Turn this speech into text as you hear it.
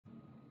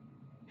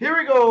Here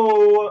we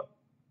go.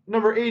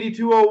 Number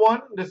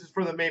 8201. This is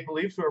for the Maple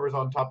Leafs. Whoever's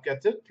on top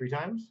gets it 3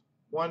 times.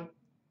 1,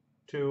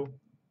 2,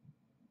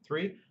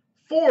 3.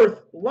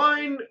 Fourth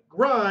line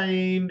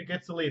grind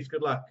gets the Leafs.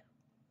 Good luck.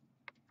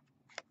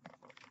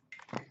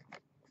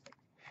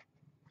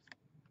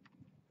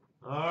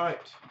 All right.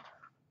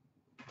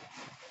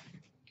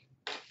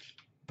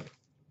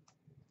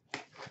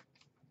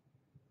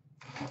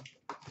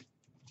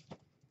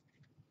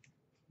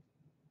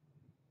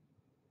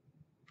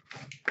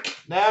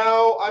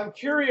 Now, I'm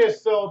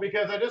curious, though,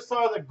 because I just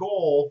saw the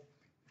goal.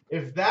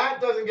 If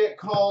that doesn't get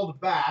called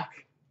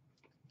back,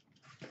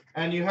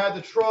 and you had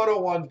the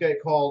Toronto ones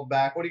get called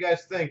back, what do you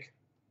guys think?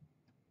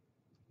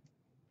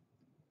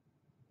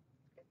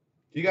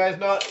 Do you guys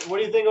not? What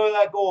do you think of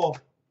that goal?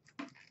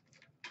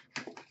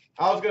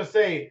 I was going to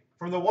say,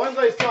 from the ones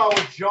I saw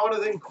with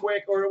Jonathan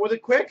Quick, or was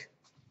it Quick?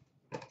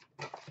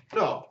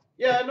 No.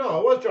 Yeah, no,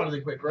 it was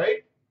Jonathan Quick,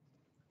 right?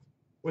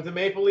 With the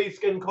Maple Leafs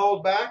getting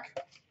called back.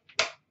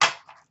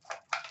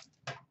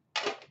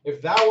 If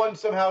that one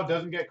somehow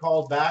doesn't get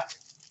called back,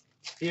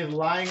 he is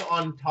lying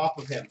on top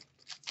of him.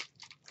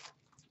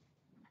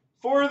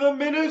 For the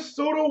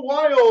Minnesota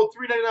Wild,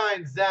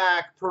 $3.99,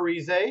 Zach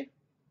Parise.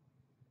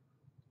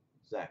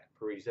 Zach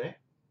Parise.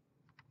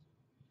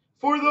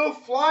 For the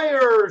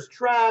Flyers,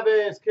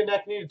 Travis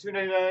Konechny to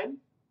 $2.99.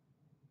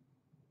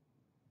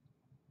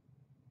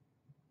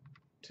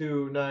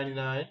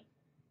 $2.99.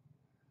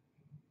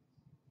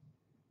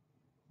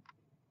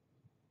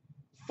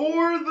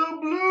 For the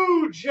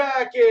Blue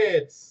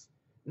Jackets,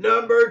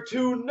 number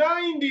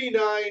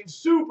 299,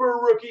 Super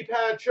Rookie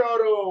Patch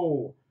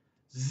Auto,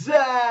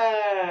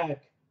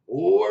 Zach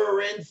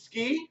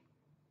Werenski.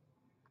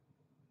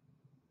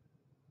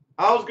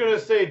 I was going to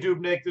say,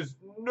 Dubnik, there's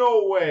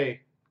no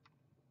way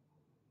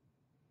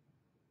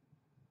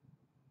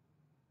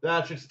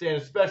that should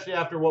stand, especially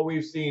after what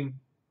we've seen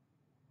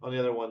on the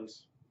other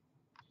ones.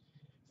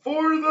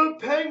 For the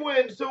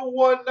Penguins, to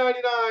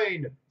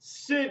 $1.99,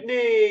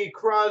 Sidney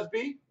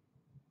Crosby.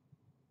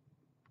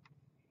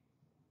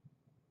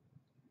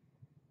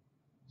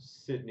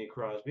 Sidney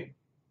Crosby.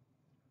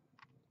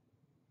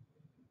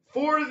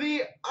 For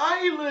the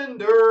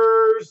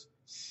Islanders,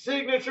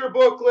 signature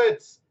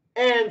booklets,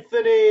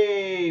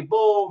 Anthony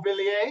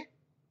Beauvillier.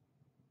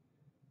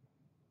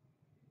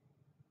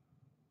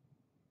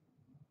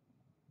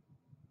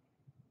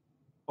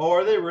 Oh,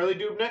 are they really,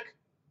 Dubnik?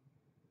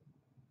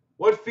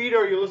 What feed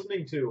are you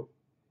listening to?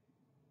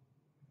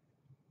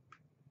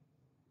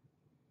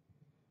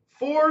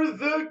 For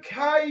the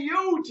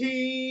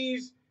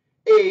Coyotes,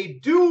 a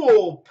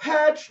dual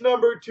patch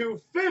number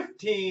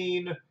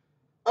 215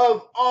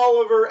 of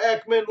Oliver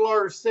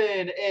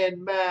Ekman-Larsson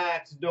and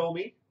Max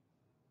Domi.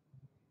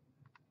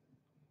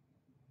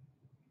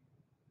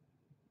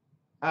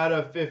 Out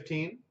of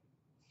 15.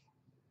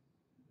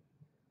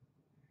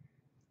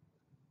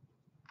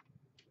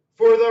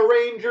 For the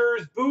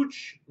Rangers,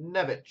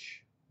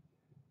 Buchnevich.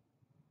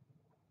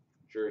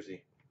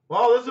 Jersey.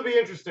 Well, this will be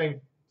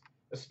interesting,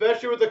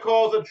 especially with the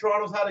calls that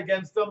Toronto's had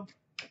against them.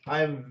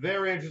 I am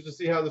very interested to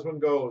see how this one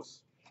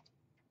goes.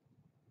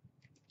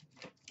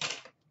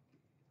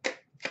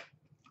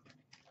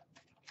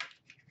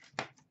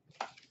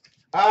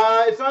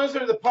 It's not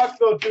necessarily the puck,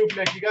 though,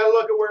 Dubnik. You got to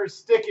look at where his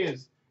stick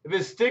is. If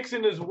his stick's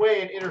in his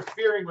way and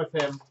interfering with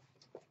him,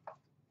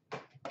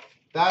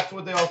 that's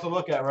what they also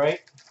look at, right?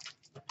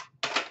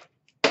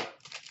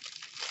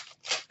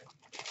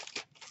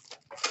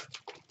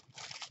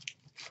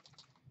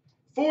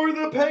 For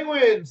the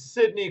Penguins,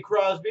 Sidney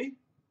Crosby.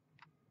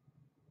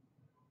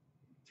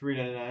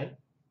 $3.99.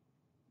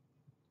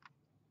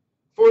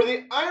 For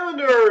the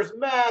Islanders,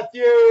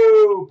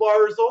 Matthew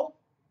Barzal.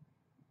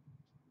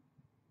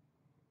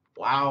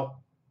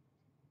 Wow.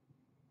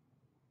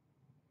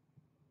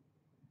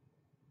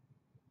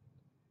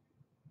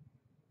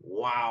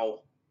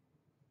 Wow.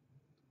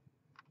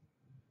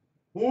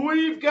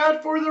 We've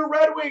got for the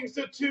Red Wings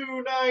to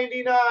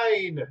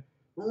 $2.99.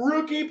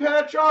 Rookie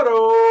patch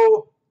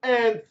auto,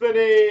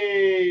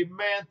 Anthony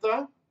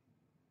Mantha.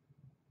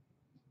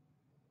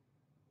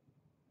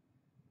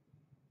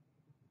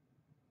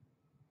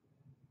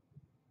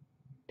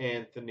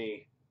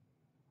 Anthony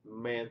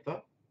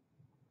Mantha.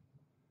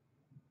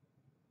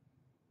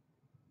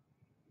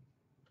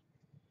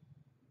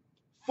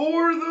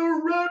 For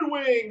the Red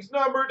Wings,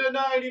 number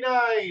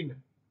 /99,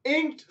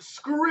 inked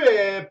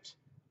script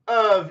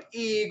of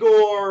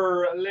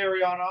Igor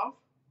Larionov.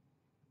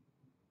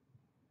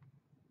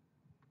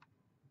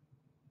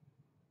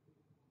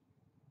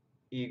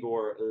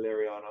 Igor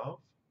Larionov.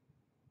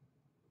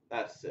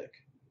 That's sick.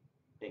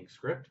 Ink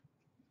script.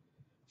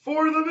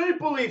 For the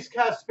Maple Leafs,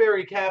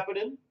 Kasperi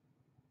Kapanen.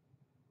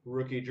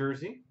 Rookie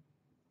jersey.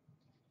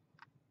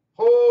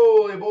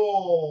 Holy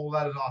bull,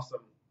 that is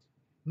awesome.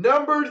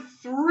 Number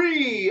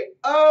 3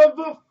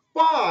 of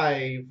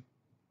 5.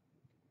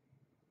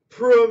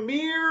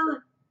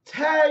 Premier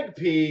tag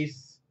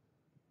piece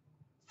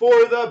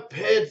for the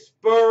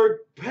Pittsburgh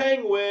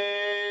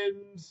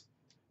Penguins,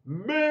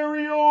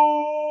 Mario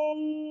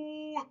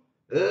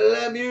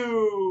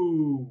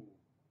Lemieux.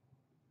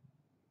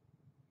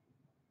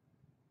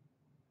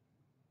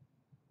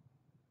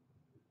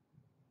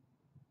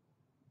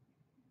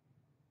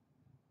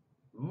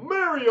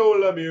 Mario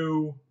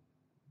Lemieux,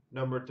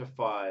 number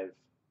 /5.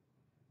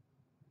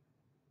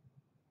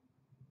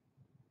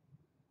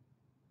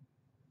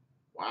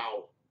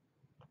 Wow.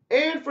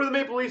 And for the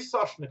Maple Leafs,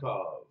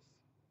 Soshnikov.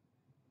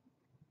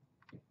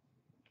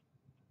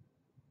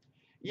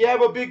 Yeah,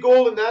 but Big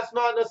Golden, that's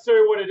not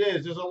necessarily what it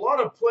is. There's a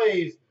lot of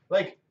plays.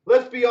 Like,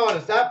 let's be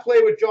honest, that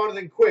play with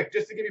Jonathan Quick,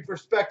 just to give you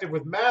perspective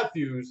with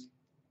Matthews,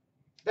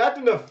 that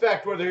didn't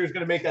affect whether he was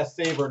going to make that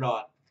save or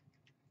not.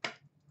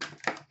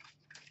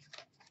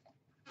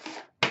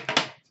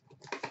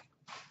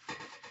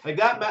 Like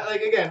that,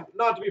 like again,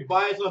 not to be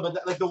biased, but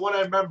that, like the one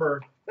I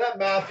remember, that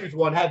Matthews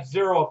one had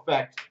zero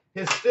effect.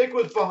 His stick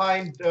was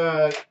behind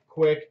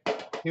Quick.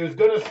 He was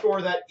going to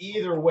score that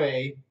either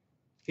way.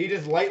 He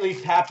just lightly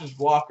tapped his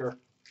blocker.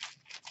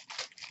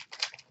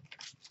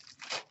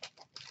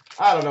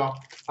 I don't know.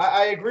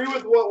 I agree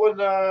with what was,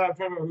 I'm trying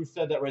to remember who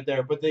said that right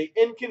there, but the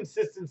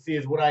inconsistency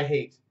is what I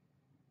hate.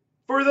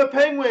 For the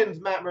Penguins,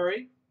 Matt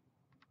Murray.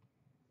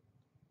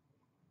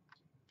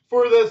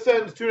 For the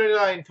Sens,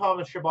 $2.99,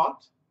 Thomas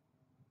Chabot.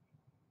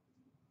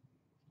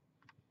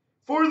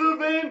 For the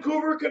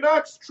Vancouver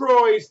Canucks,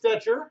 Troy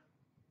Stecher,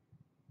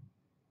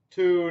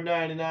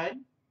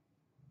 $2.99.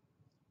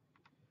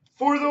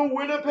 For the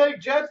Winnipeg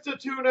Jets to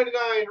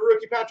 $2.99,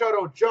 rookie patch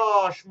auto,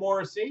 Josh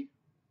Morrissey.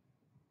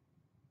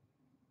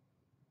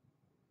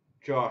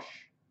 Josh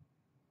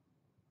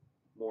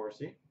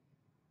Morrissey.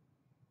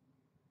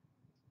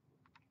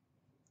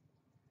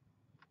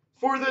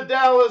 For the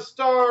Dallas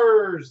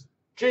Stars,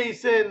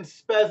 Jason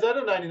Spezza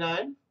to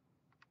 $99.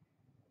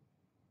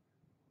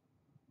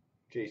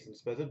 Jason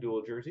Spezza,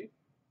 dual jersey.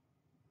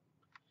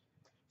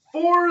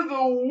 For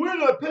the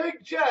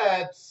Winnipeg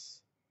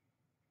Jets,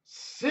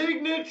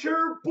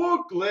 signature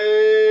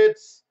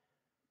booklets,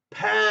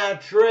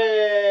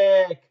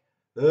 Patrick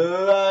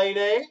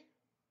Laine.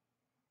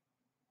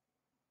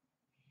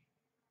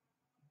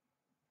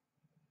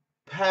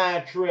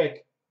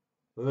 Patrick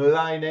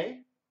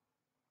Laine.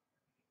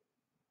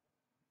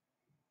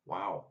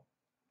 Wow.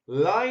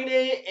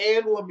 Laine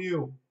and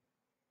Lemieux.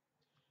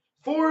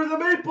 For the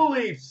Maple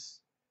Leafs,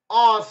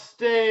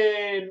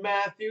 Austin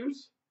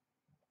Matthews.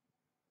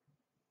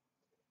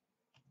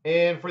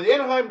 And for the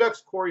Anaheim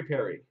Ducks, Corey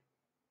Perry.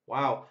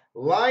 Wow.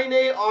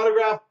 Laine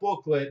autograph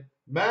booklet,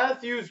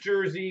 Matthews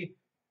jersey,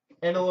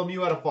 and a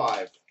Lemieux out of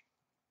 5.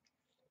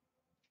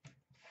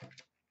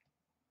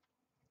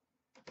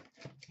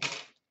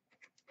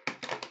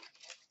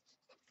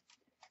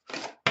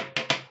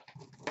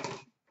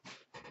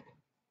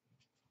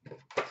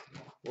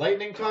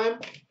 Lightning time.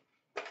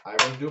 I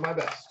will do my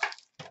best.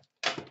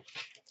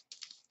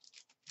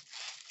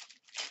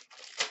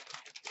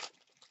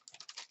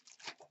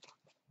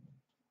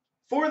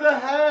 For the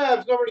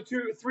Habs, number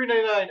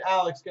 399,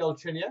 Alex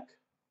Galchenyuk.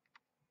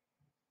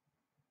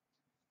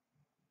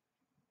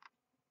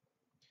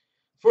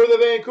 For the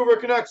Vancouver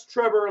Canucks,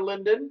 Trevor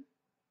Linden.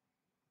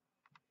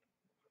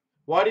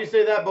 Why do you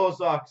say that, Bo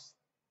Sox?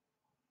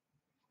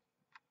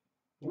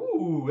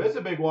 Ooh, that's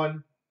a big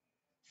one.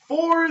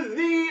 For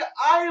the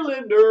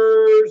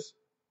Islanders,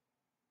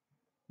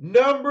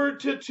 number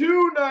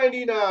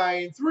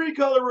 299,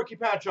 3-color rookie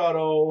patch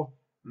auto,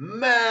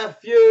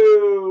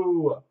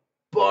 Matthew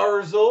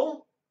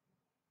Barzal.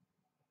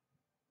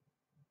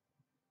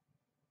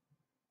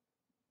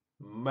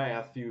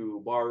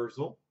 Matthew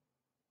Barzal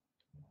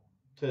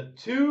to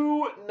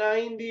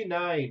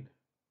 $2.99.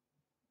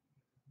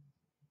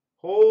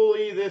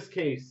 Holy this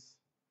case.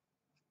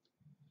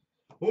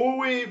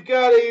 We've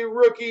got a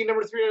rookie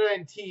number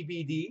 399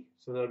 TBD.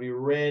 So that'll be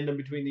random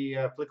between the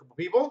applicable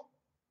people.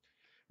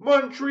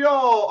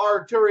 Montreal,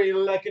 Arturi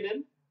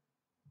Lehkonen.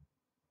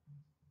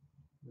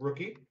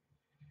 Rookie.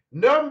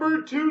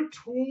 Number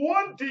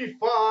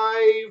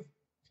 225.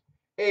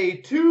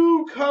 A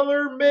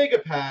 2-color mega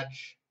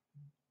patch.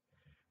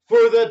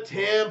 For the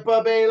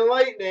Tampa Bay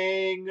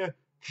Lightning,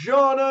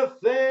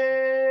 Jonathan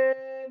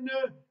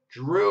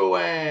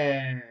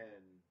Drouin.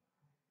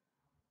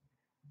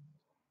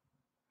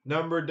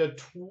 Number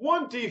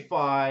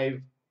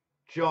 25,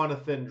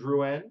 Jonathan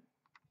Drouin.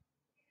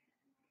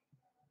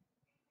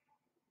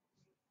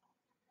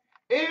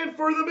 And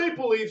for the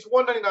Maple Leafs,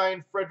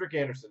 $1.99, Frederik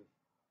Andersen.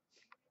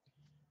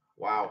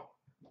 Wow.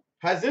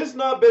 Has this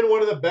not been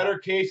one of the better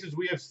cases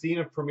we have seen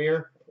of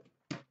Premier?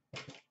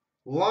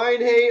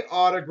 Laine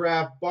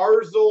autograph,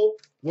 Barzal,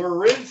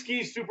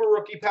 Werenski super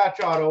rookie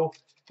patch auto,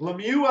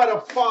 Lemieux out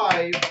of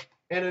 5,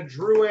 and a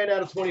Drouin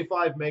out of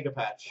 25 mega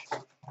patch.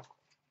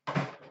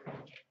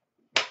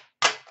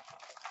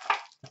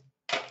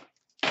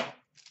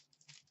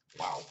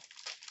 Wow.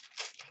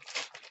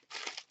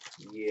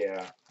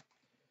 Yeah.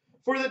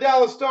 For the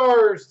Dallas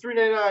Stars,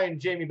 $3.99,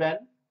 Jamie Benn.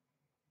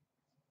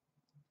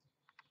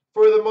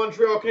 For the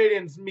Montreal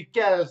Canadiens,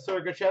 Mikhail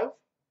Sergachev,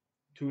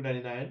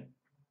 $2.99.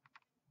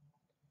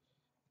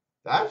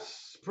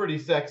 That's pretty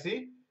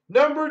sexy.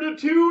 Number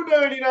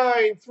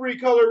 299,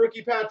 3-color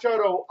rookie patch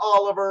auto,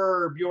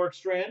 Oliver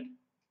Bjorkstrand.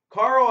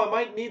 Carl, I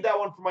might need that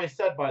one for my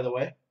set, by the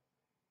way.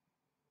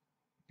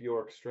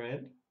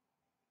 Bjorkstrand.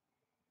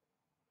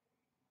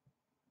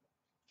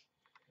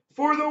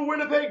 For the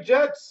Winnipeg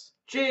Jets,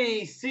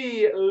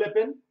 J.C.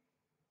 Lippin.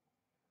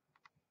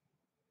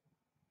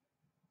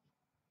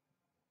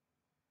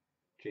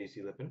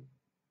 J.C. Lippin.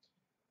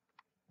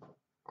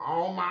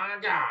 Oh my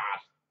God.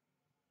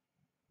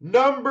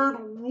 Numbered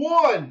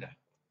 1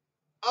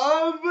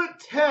 of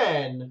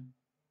 10.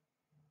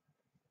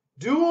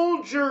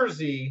 Dual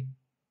jersey.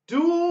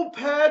 Dual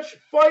patch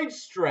fight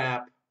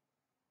strap.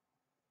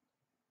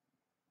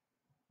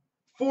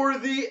 For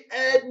the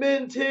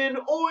Edmonton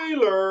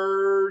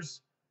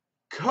Oilers,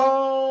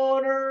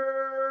 Connor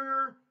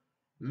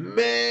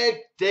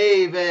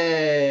McDavid.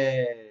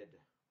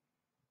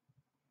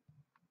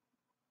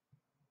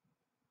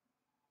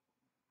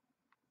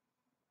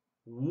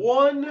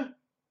 One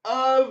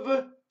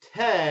of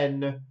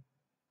 10,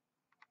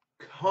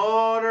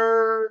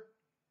 Connor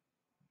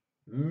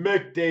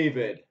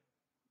McDavid.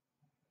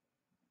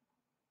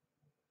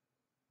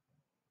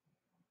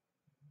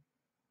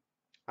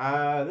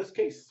 This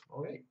case,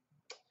 okay.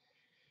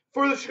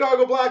 For the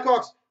Chicago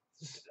Blackhawks,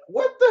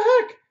 what the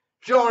heck?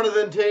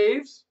 Jonathan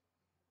Toews.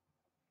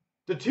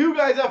 The 2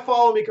 guys that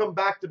follow me come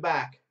back to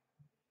back.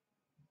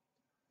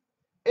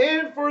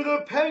 And for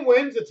the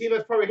Penguins, the team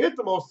that's probably hit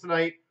the most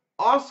tonight,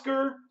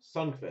 Oscar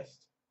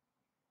Sundqvist.